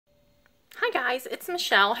Hi guys, it's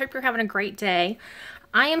Michelle. Hope you're having a great day.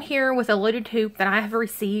 I am here with a loaded hoop that I have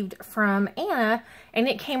received from Anna, and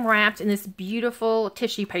it came wrapped in this beautiful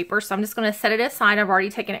tissue paper. So I'm just going to set it aside. I've already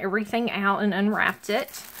taken everything out and unwrapped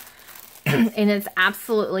it. And it's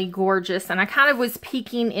absolutely gorgeous. And I kind of was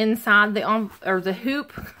peeking inside the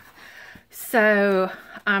hoop. So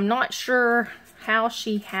I'm not sure how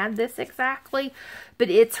she had this exactly, but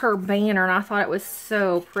it's her banner, and I thought it was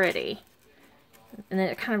so pretty. And then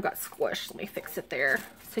it kind of got squished. Let me fix it there.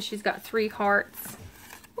 So she's got 3 hearts.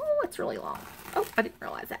 Oh, it's really long. Oh, I didn't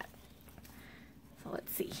realize that. So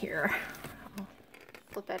let's see here. I'll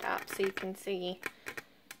flip it up so you can see.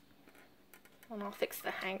 And I'll fix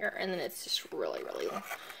the hanger. And then it's just really, really long.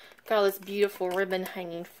 Got all this beautiful ribbon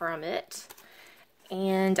hanging from it.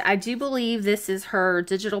 And I do believe this is her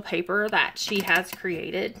digital paper that she has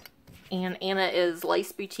created. And Anna is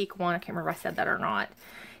Lace Boutique 1. I can't remember if I said that or not.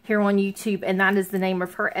 Here on YouTube, and that is the name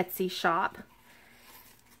of her Etsy shop.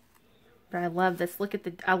 But I love this. Look at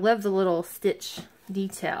I love the little stitch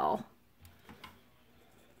detail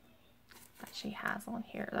that she has on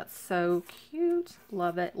here. That's so cute.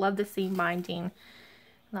 Love it. Love the seam binding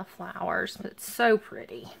and the flowers, but it's so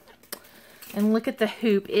pretty. And look at the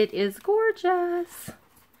hoop. It is gorgeous.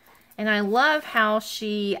 And I love how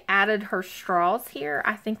she added her straws here.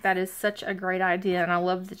 I think that is such a great idea, and I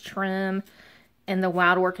love the trim. And the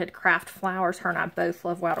Wild Orchid Craft flowers. Her and I both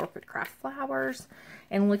love Wild Orchid Craft flowers.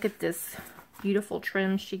 And look at this beautiful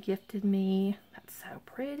trim she gifted me. That's so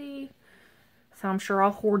pretty. So I'm sure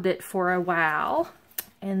I'll hoard it for a while.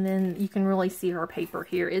 And then you can really see her paper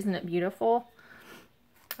here. Isn't it beautiful?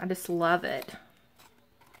 I just love it.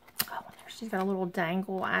 Oh, she's got a little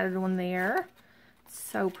dangle added on there.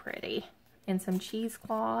 So pretty. And some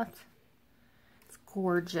cheesecloth. It's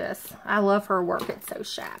gorgeous. I love her work. It's so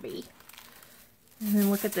shabby. And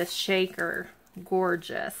then look at this shaker.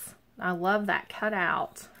 Gorgeous. I love that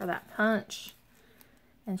cutout for that punch.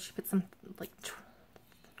 And she put some, like,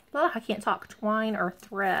 I can't talk, twine or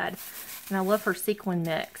thread. And I love her sequin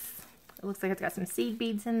mix. It looks like it's got some seed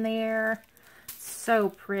beads in there. So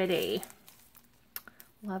pretty.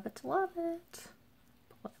 Love it, love it.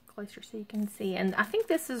 Pull it closer so you can see. And I think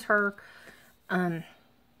this is her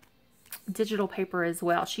digital paper as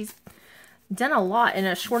well. She's done a lot in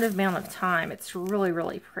a short amount of time. It's really,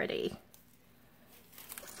 really pretty.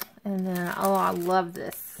 And then, oh, I love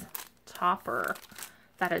this topper.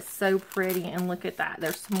 That is so pretty. And look at that.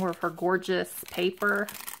 There's some more of her gorgeous paper.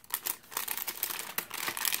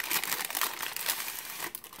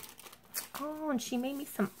 Oh, and she made me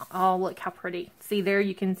some, oh, look how pretty. See, there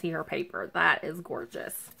you can see her paper. That is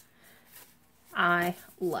gorgeous. I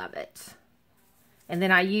love it. And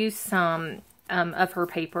then I used some of her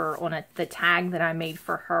paper on the tag that I made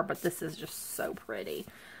for her, but this is just so pretty.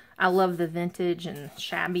 I love the vintage and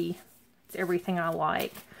shabby. It's everything I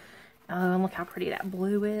like. Oh, and look how pretty that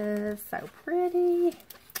blue is. So pretty.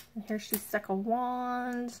 And here she stuck a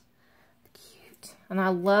wand. Cute. And I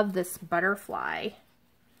love this butterfly.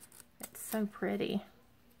 It's so pretty.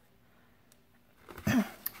 Oh,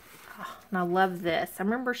 and I love this. I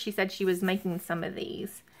remember she said she was making some of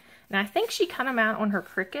these. And I think she cut them out on her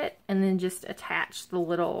Cricut and then just attached the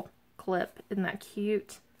little clip. Isn't that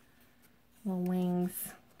cute? Little wings.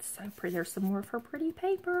 It's so pretty. There's some more of her pretty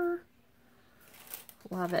paper.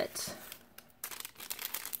 Love it.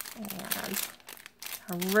 And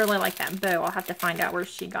I really like that bow. I'll have to find out where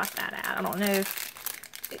she got that at. I don't know.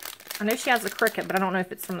 I know she has a Cricut, but I don't know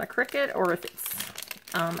if it's from the Cricut or if it's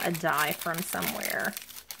a die from somewhere.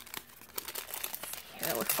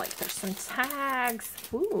 It looks like there's some tags.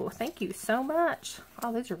 Ooh, thank you so much.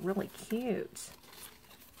 Oh, those are really cute.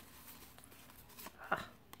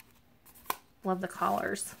 Love the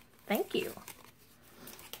collars. Thank you.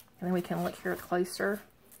 And then we can look here closer.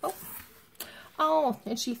 Oh. Oh,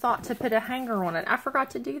 and she thought to put a hanger on it. I forgot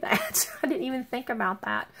to do that. I didn't even think about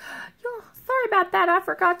that. Oh, sorry about that. I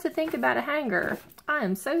forgot to think about a hanger. I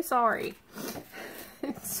am so sorry.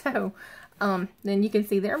 So, then you can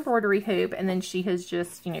see the embroidery hoop, and then she has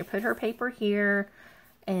just, you know, put her paper here,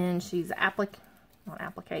 and she's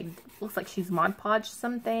looks like she's Mod Podged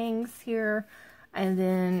some things here, and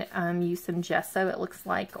then used some gesso, it looks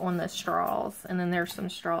like, on the straws, and then there's some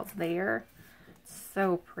straws there.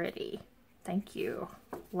 So pretty. Thank you.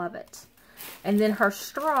 Love it. And then her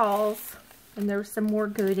straws, and there's some more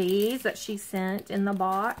goodies that she sent in the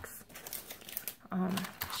box.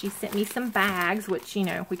 She sent me some bags, which, you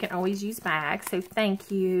know, we can always use bags, so thank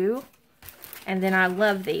you. And then I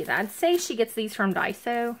love these. I'd say she gets these from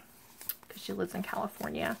Daiso, because she lives in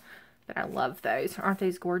California, but I love those. Aren't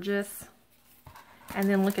those gorgeous? And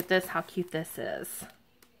then look at this, how cute this is.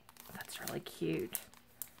 That's really cute.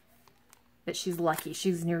 But she's lucky.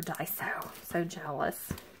 She's near Daiso. So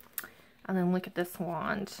jealous. And then look at this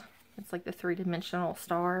wand. It's like the 3-dimensional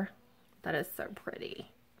star. That is so pretty.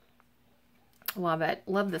 Love it.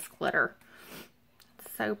 Love this glitter.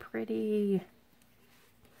 It's so pretty.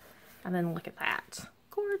 And then look at that.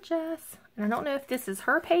 Gorgeous. And I don't know if this is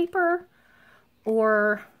her paper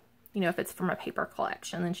or, you know, if it's from a paper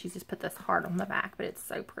collection. Then she's just put this heart on the back, but it's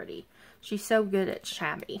so pretty. She's so good at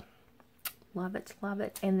shabby. Love it, love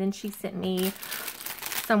it. And then she sent me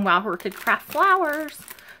some Wild Orchid Craft flowers.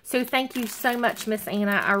 So thank you so much, Miss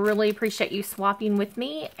Anna. I really appreciate you swapping with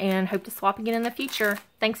me and hope to swap again in the future.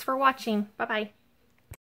 Thanks for watching. Bye-bye.